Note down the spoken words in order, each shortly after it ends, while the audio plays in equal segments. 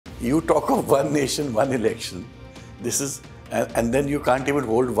You talk of one nation, one election. This is, and then you can't even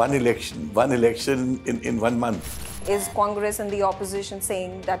hold one election in 1 month. Is Congress and the opposition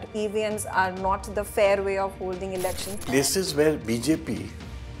saying that EVMs are not the fair way of holding elections? Places where BJP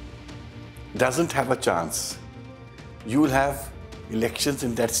doesn't have a chance, you will have elections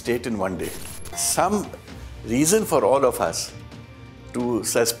in that state in 1 day. Some reason for all of us to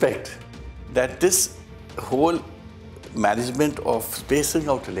suspect that this whole management of spacing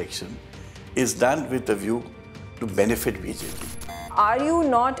out election is done with a view to benefit BJP. Are you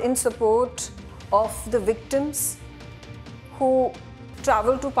not in support of the victims who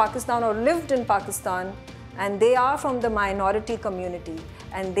traveled to Pakistan or lived in Pakistan, and they are from the minority community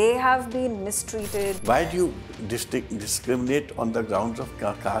and they have been mistreated? Why do you discriminate on the grounds of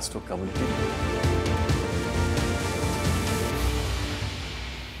caste or community?